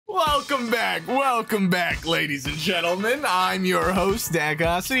Welcome back, ladies and gentlemen. I'm your host,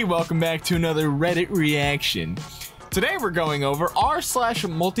 Dakocity. Welcome back to another Reddit reaction. Today we're going over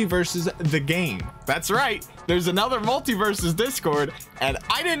r/Multiversus the game. That's right, there's another Multiversus Discord, and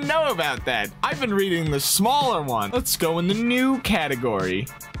I didn't know about that. I've been reading the smaller one. Let's go in the new category.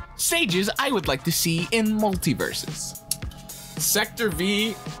 Stages I would like to see in Multiversus. Sector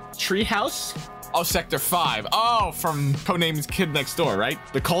V Treehouse. Oh, Sector 5. Oh, from Codenames Kid Next Door, right?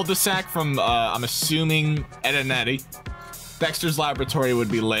 The cul-de-sac from, I'm assuming, Ed and Eddie. Dexter's Laboratory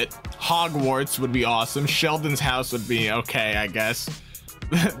would be lit. Hogwarts would be awesome. Sheldon's house would be okay, I guess.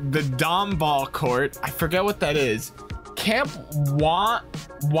 The Dom Ball Court. I forget what that is. Camp Wawanaka?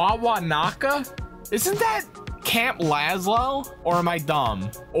 Isn't that Camp Laszlo? Or am I dumb?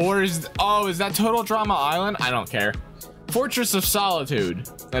 Or is that Total Drama Island? I don't care. Fortress of Solitude.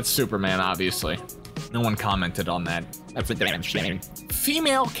 That's Superman, obviously. No one commented on that. That's a damn shame.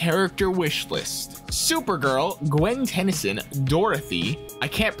 Female character wish list. Supergirl, Gwen Tennyson, Dorothy. I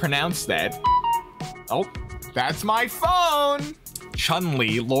can't pronounce that. Oh, that's my phone.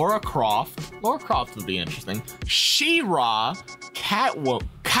 Chun-Li, Lara Croft. Lara Croft would be interesting. She-Ra, Catwoman.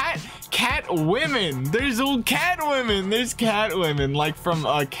 There's old Catwomen. There's Catwomen, like from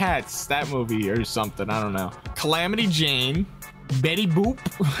Cats, that movie or something. I don't know. Calamity Jane, Betty Boop,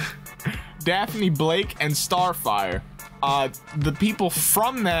 Daphne Blake, and Starfire. The people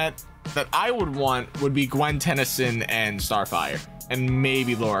from that I would want would be Gwen Tennyson and Starfire, and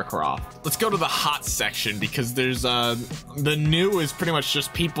maybe Lara Croft. Let's go to the hot section because there's the new is pretty much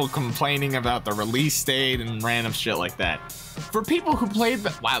just people complaining about the release date and random shit like that. For people who played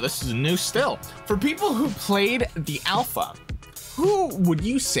the, wow, this is new still. For people who played the alpha, who would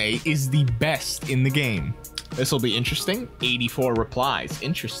you say is the best in the game? This will be interesting. 84 replies.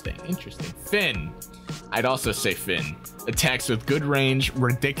 Interesting. Finn. I'd also say Finn. Attacks with good range,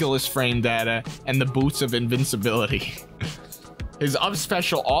 ridiculous frame data, and the boots of invincibility. His up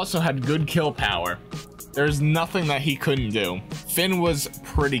special also had good kill power. There's nothing that he couldn't do. Finn was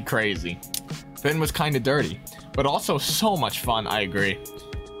pretty crazy. Finn was kind of dirty, but also so much fun, I agree.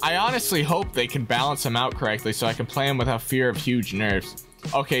 I honestly hope they can balance him out correctly so I can play him without fear of huge nerfs.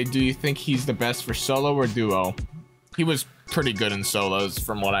 Okay, do you think he's the best for solo or duo? He was pretty good in solos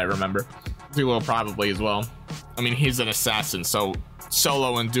from what I remember. Duo probably as well. I mean, he's an assassin, so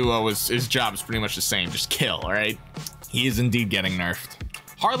solo and duo his job's pretty much the same, just kill, alright? He is indeed getting nerfed.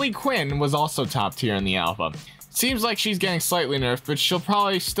 Harley Quinn was also top tier in the alpha. Seems like she's getting slightly nerfed, but she'll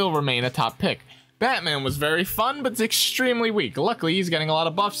probably still remain a top pick. Batman was very fun, but extremely weak. Luckily, he's getting a lot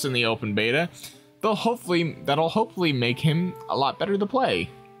of buffs in the open beta. That'll hopefully make him a lot better to play.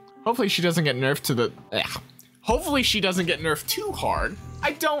 Hopefully she doesn't get nerfed to the... Hopefully she doesn't get nerfed too hard.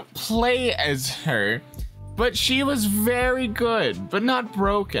 I don't play as her, but she was very good, but not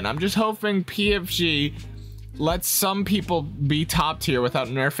broken. I'm just hoping PFG lets some people be top tier without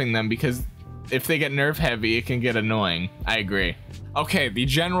nerfing them, because if they get nerf heavy, it can get annoying. I agree. Okay, the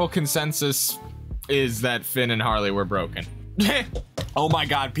general consensus is that Finn and Harley were broken. Oh my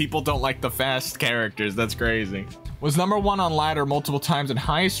god, people don't like the fast characters. That's crazy. Was #1 on ladder multiple times and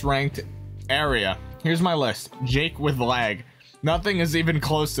highest ranked area. Here's my list. Jake with lag. Nothing is even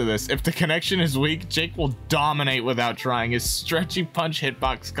close to this. If the connection is weak, Jake will dominate without trying. His stretchy punch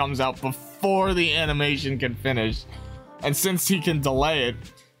hitbox comes out before the animation can finish. And since he can delay it,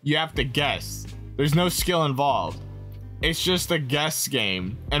 you have to guess. There's no skill involved. It's just a guess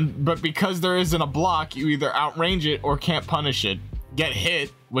game. But because there isn't a block, you either outrange it or can't punish it. Get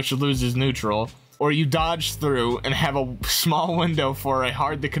hit, which loses neutral, or you dodge through and have a small window for a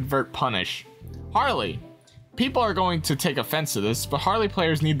hard to convert punish. Harley. People are going to take offense to this, but Harley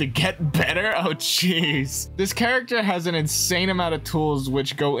players need to get better. Oh jeez. This character has an insane amount of tools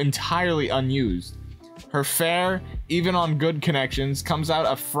which go entirely unused. Her fair, even on good connections, comes out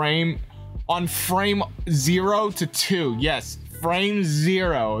on frame 0 to 2. Yes, frame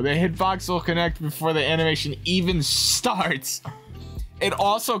 0. The hitbox will connect before the animation even starts. It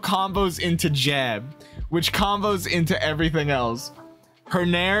also combos into jab, which combos into everything else. Her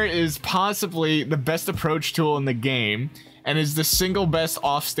Nair is possibly the best approach tool in the game and is the single best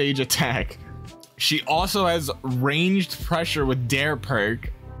offstage attack. She also has ranged pressure with Dare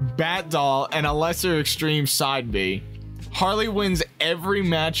perk, Bat Doll, and a lesser extreme side B. Harley wins every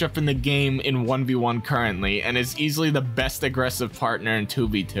matchup in the game in 1v1 currently and is easily the best aggressive partner in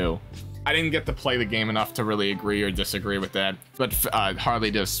 2v2. I didn't get to play the game enough to really agree or disagree with that, but Harley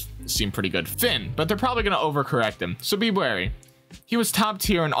does seem pretty good. Finn, but they're probably going to overcorrect him, so be wary. He was top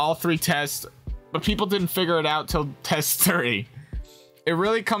tier in all 3 tests, but people didn't figure it out till test 3. It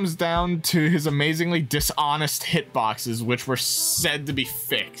really comes down to his amazingly dishonest hitboxes, which were said to be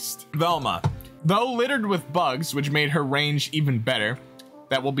fixed. Velma. Though littered with bugs, which made her range even better,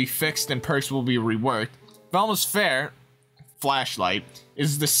 that will be fixed and perks will be reworked, Velma's Fair, Flashlight,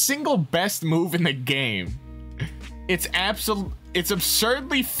 is the single best move in the game. It's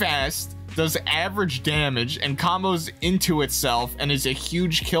absurdly fast, does average damage, and combos into itself, and is a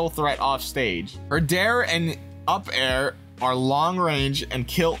huge kill threat off stage. Her dare and up air are long range and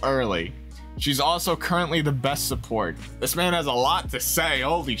kill early. She's also currently the best support. This man has a lot to say,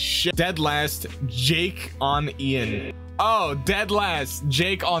 holy shit. Dead last, Jake on Ian. Oh, dead last,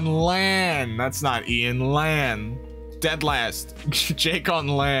 Jake on Lan. That's not Ian, Lan. Dead last, Jake on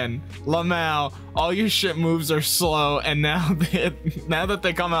Lan. Lamau, all your shit moves are slow, and now that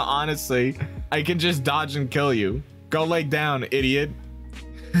they come out honestly, I can just dodge and kill you. Go lay down, idiot.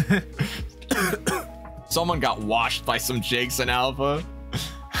 Someone got washed by some Jakes in Alpha.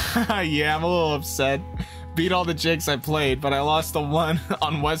 Yeah, I'm a little upset. Beat all the Jakes I played, but I lost the one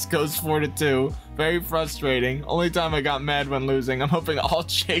on West Coast 4-2. Very frustrating. Only time I got mad when losing. I'm hoping all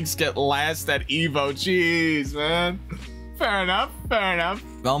Jakes get last at Evo. Jeez, man. Fair enough, fair enough.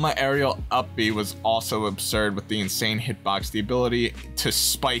 Velma aerial up B was also absurd with the insane hitbox, the ability to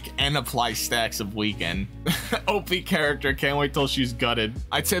spike and apply stacks of weekend. OP character, can't wait till she's gutted.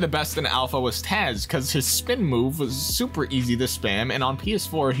 I'd say the best in Alpha was Taz, because his spin move was super easy to spam, and on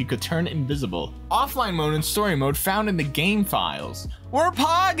PS4 he could turn invisible. Offline mode and story mode found in the game files. We're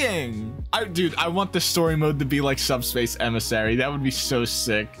pogging! Dude, I want the story mode to be like Subspace Emissary. That would be so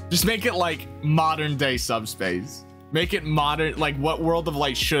sick. Just make it like modern day Subspace. Make it modern, like what World of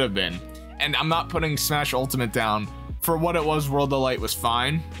Light should have been. And I'm not putting Smash Ultimate down. For what it was, World of Light was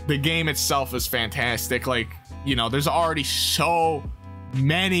fine. The game itself is fantastic. Like, you know, there's already so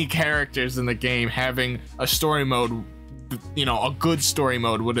many characters in the game. Having a story mode, you know, a good story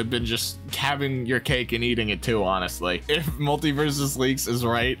mode would have been just having your cake and eating it too, honestly. If Multiversus Leaks is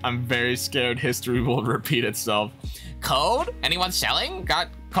right, I'm very scared history will repeat itself. Code? Anyone selling? Got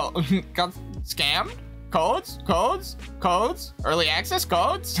scammed? Codes? Codes? Codes? Early access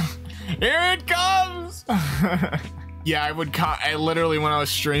codes? Here it comes! Yeah, I literally, when I was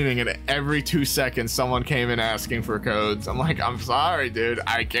streaming it, every 2 seconds someone came in asking for codes. I'm like, I'm sorry, dude.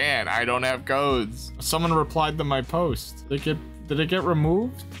 I can't. I don't have codes. Someone replied to my post. Did it get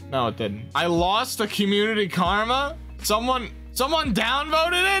removed? No, it didn't. I lost a community karma? Someone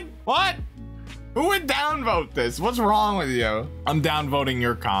downvoted it? What? Who would downvote this? What's wrong with you? I'm downvoting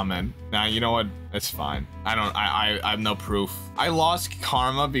your comment. Nah, you know what? It's fine. I have no proof. I lost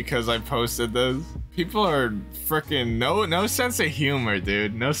karma because I posted this. People are freaking no sense of humor,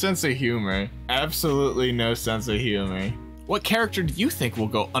 dude. No sense of humor. Absolutely no sense of humor. What character do you think will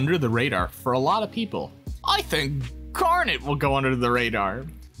go under the radar for a lot of people? I think Garnet will go under the radar.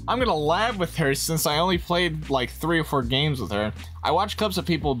 I'm gonna lab with her since I only played like 3 or 4 games with her. I watched clips of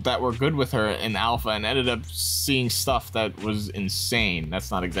people that were good with her in Alpha and ended up seeing stuff that was insane. That's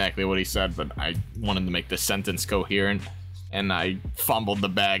not exactly what he said, but I wanted to make the sentence coherent, and I fumbled the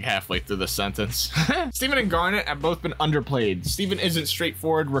bag halfway through the sentence. Steven and Garnet have both been underplayed. Steven isn't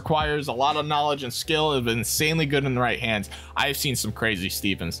straightforward, requires a lot of knowledge and skill, is insanely good in the right hands. I've seen some crazy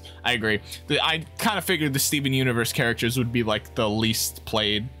Stevens. I agree. I kind of figured the Steven Universe characters would be like the least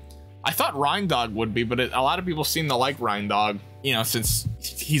played. I thought Rhindog would be, but a lot of people seem to like Rhindog, you know, since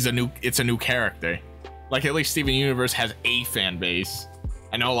it's a new character. Like, at least Steven Universe has a fan base.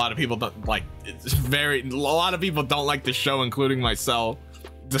 I know a lot of people don't like, a lot of people don't like the show, including myself,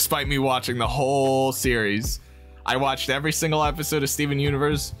 despite me watching the whole series. I watched every single episode of Steven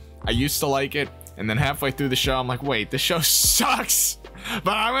Universe. I used to like it, and then halfway through the show, I'm like, wait, this show sucks,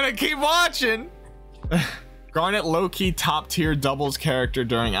 but I'm gonna keep watching. Garnet low-key top-tier doubles character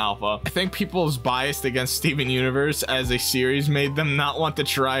during Alpha. I think people's bias against Steven Universe as a series made them not want to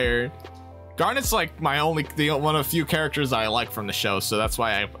try her. Garnet's like one of the few characters I like from the show, so that's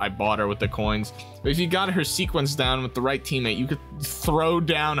why I bought her with the coins. But if you got her sequence down with the right teammate, you could throw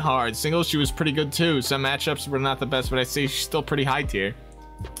down hard. Singles, she was pretty good too. Some matchups were not the best, but I'd say she's still pretty high tier.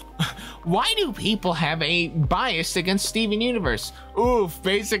 Why do people have a bias against Steven Universe? Oof,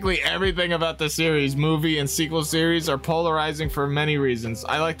 basically everything about the series, movie and sequel series are polarizing for many reasons.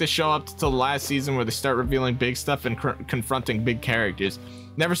 I like the show up to the last season where they start revealing big stuff and confronting big characters.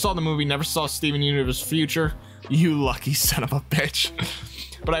 Never saw the movie, never saw Steven Universe future. You lucky son of a bitch.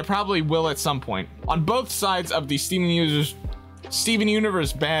 But I probably will at some point. On both sides of the Steven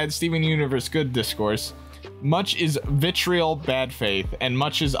Universe bad, Steven Universe good discourse, much is vitriol, bad faith, and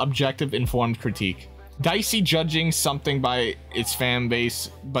much is objective, informed critique. Dicey judging something by its fan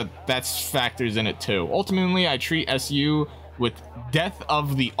base, but that's factors in it too. Ultimately, I treat SU with death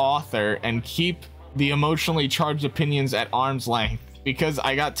of the author and keep the emotionally charged opinions at arm's length because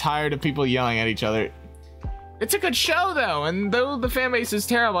I got tired of people yelling at each other. It's a good show though, and though the fan base is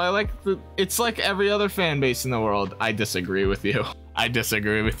terrible, it's like every other fan base in the world. I disagree with you. I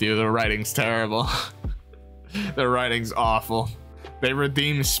disagree with you. The writing's terrible. The writing's awful. They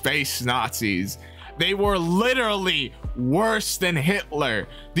redeemed space Nazis. They were literally worse than Hitler.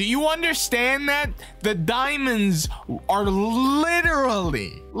 Do you understand that? The diamonds are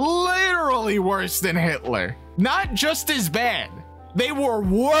literally worse than Hitler. Not just as bad. They were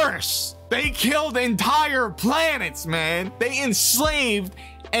worse. They killed entire planets, man. They enslaved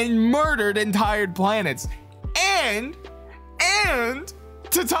and murdered entire planets. And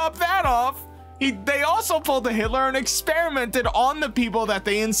to top that off, they also pulled a Hitler and experimented on the people that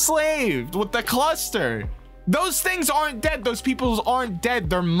they enslaved with the cluster. Those things aren't dead. Those people aren't dead.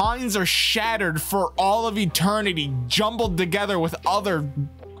 Their minds are shattered for all of eternity, jumbled together with other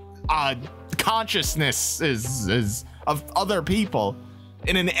consciousnesses of other people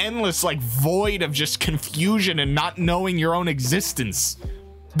in an endless like void of just confusion and not knowing your own existence.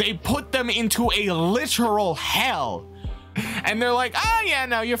 They put them into a literal hell. And they're like, oh yeah,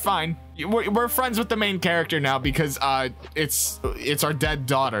 no, you're fine. We're friends with the main character now because it's our dead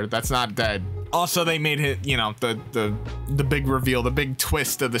daughter that's not dead. Also, they made it, you know, the big reveal, the big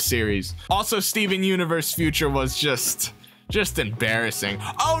twist of the series. Also, Steven Universe future was just embarrassing.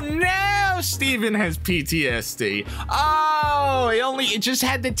 Oh no, Steven has PTSD. Oh, it just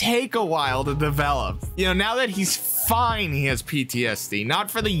had to take a while to develop. You know, now that he's fine, he has PTSD. Not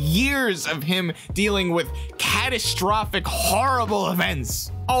for the years of him dealing with catastrophic, horrible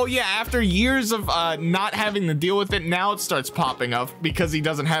events. Oh yeah, after years of not having to deal with it, now it starts popping up because he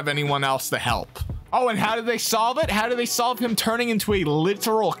doesn't have anyone else to help. Oh, and how did they solve it? How do they solve him turning into a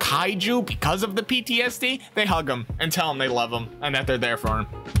literal kaiju because of the PTSD? They hug him and tell him they love him and that they're there for him.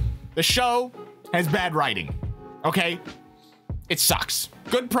 The show has bad writing, okay? It sucks.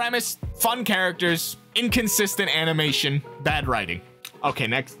 Good premise, fun characters, inconsistent animation, bad writing. Okay,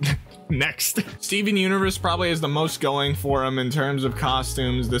 next. Next. Steven Universe probably has the most going for him in terms of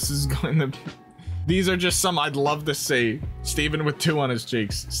costumes. This is going to... These are just some I'd love to see. Steven with 2 on his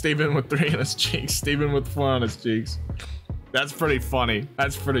cheeks. Steven with 3 on his cheeks. Steven with 4 on his cheeks. That's pretty funny.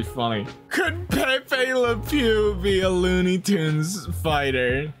 That's pretty funny. Could Pepe Le Pew be a Looney Tunes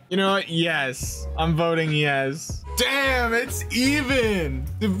fighter? You know what? Yes. I'm voting yes. Damn, it's even.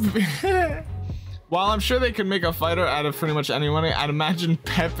 While I'm sure they could make a fighter out of pretty much anyone, I'd imagine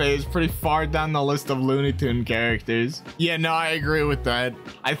Pepe is pretty far down the list of Looney Tune characters. Yeah, no, I agree with that.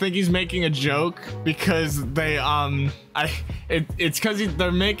 I think he's making a joke because they, it's because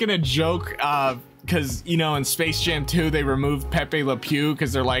they're making a joke, because, you know, in Space Jam 2, they removed Pepe Le Pew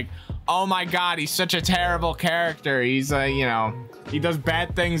because they're like, oh my god, he's such a terrible character. He's, you know, he does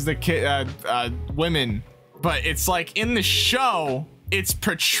bad things to women. But it's like, in the show, it's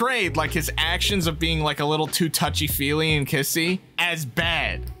portrayed like his actions of being like a little too touchy-feely and kissy as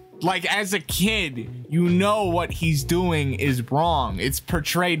bad. Like, as a kid, you know what he's doing is wrong. It's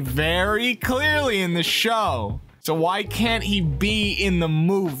portrayed very clearly in the show. So why can't he be in the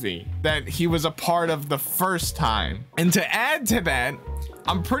movie that he was a part of the first time? And to add to that,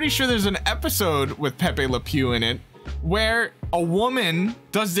 I'm pretty sure there's an episode with Pepe Le Pew in it where a woman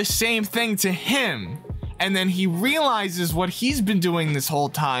does the same thing to him. And then he realizes what he's been doing this whole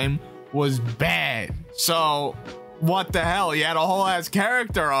time was bad. So, what the hell? You had a whole ass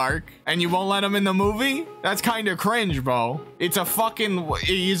character arc and you won't let him in the movie? That's kind of cringe, bro. It's a fucking,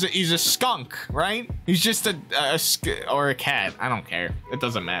 he's a skunk, right? He's just or a cat. I don't care. It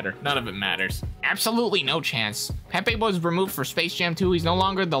doesn't matter. None of it matters. Absolutely no chance. Pepe was removed for Space Jam 2. He's no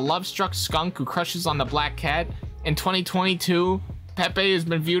longer the love-struck skunk who crushes on the black cat. In 2022, Pepe has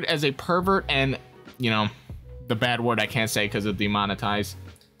been viewed as a pervert and, you know, the bad word I can't say because of demonetized,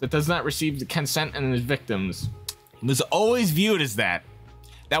 that does not receive the consent in his victims. He was always viewed as that.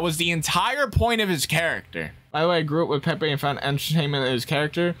 That was the entire point of his character. By the way, I grew up with Pepe and found entertainment in his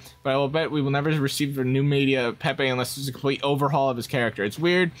character, but I will bet we will never receive the new media of Pepe unless there's a complete overhaul of his character. It's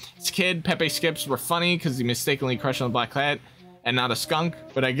weird. As a kid, Pepe skips were funny because he mistakenly crushed on the black cat and not a skunk,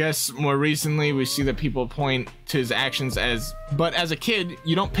 but I guess more recently we see that people point to his actions as, but as a kid,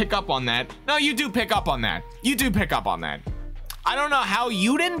 you don't pick up on that. No, you do pick up on that. You do pick up on that. I don't know how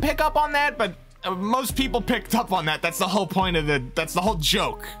you didn't pick up on that, but most people picked up on that. That's the whole point of that's the whole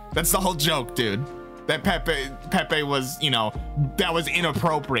joke. That's the whole joke, dude. That Pepe was, you know, that was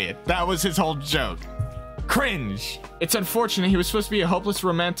inappropriate. That was his whole joke. Cringe. It's unfortunate. He was supposed to be a hopeless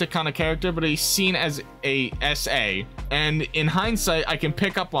romantic kind of character, but he's seen as a SA. And in hindsight, I can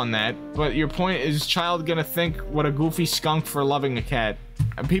pick up on that. But your point is, child gonna think what a goofy skunk for loving a cat.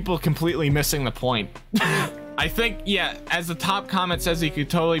 And people completely missing the point. I think, yeah, as the top comment says, he could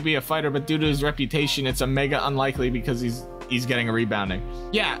totally be a fighter, but due to his reputation, it's a mega unlikely because he's getting a rebounding.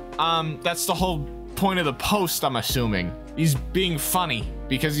 Yeah, that's the whole point of the post, I'm assuming. He's being funny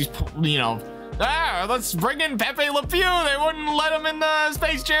because he's, you know, let's bring in Pepe Le Pew. They wouldn't let him in the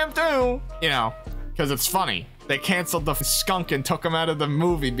Space Jam 2. You know, because it's funny. They canceled the skunk and took him out of the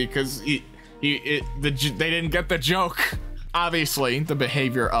movie because they didn't get the joke. Obviously, the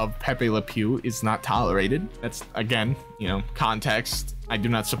behavior of Pepe Le Pew is not tolerated. That's, again, you know, context. I do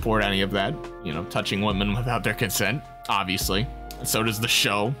not support any of that. You know, touching women without their consent, obviously. And so does the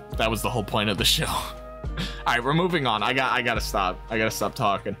show. That was the whole point of the show. All right, we're moving on. I gotta stop. I gotta stop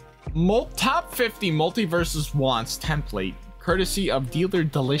talking. Top 50 Multiversus wants template, courtesy of Dealer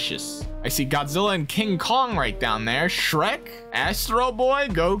Delicious. I see Godzilla and King Kong right down there. Shrek, Astro Boy,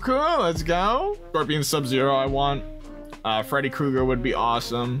 Goku, let's go. Scorpion Sub-Zero I want. Freddy Krueger would be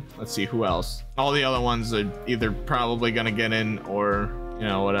awesome. Let's see, who else? All the other ones are either probably gonna get in or, you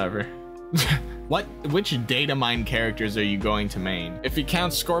know, whatever. Which data mine characters are you going to main? If you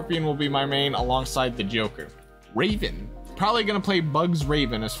count, Scorpion will be my main alongside the Joker. Raven. Probably gonna play Bugs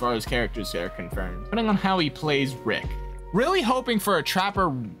Raven as far as characters are confirmed, depending on how he plays Rick. Really hoping for a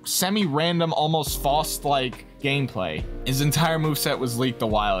Trapper semi-random, almost Faust-like gameplay. His entire moveset was leaked a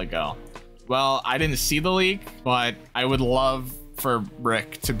while ago. Well, I didn't see the leak, but I would love for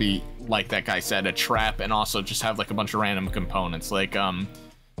Rick to be, like that guy said, a trap, and also just have like a bunch of random components, like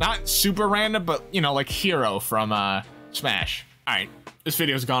not super random, but you know, like Hero from Smash. All right, this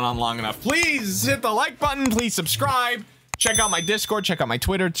video's gone on long enough. Please hit the like button, please subscribe, check out my Discord, check out my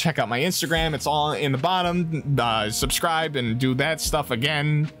Twitter, check out my Instagram, it's all in the bottom. Subscribe and do that stuff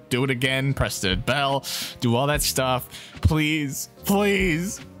again, do it again, press the bell, do all that stuff. Please,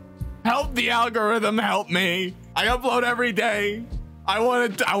 please. Help the algorithm, help me. I upload every day. I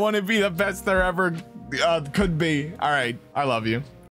want to be the best there ever could be. All right, I love you.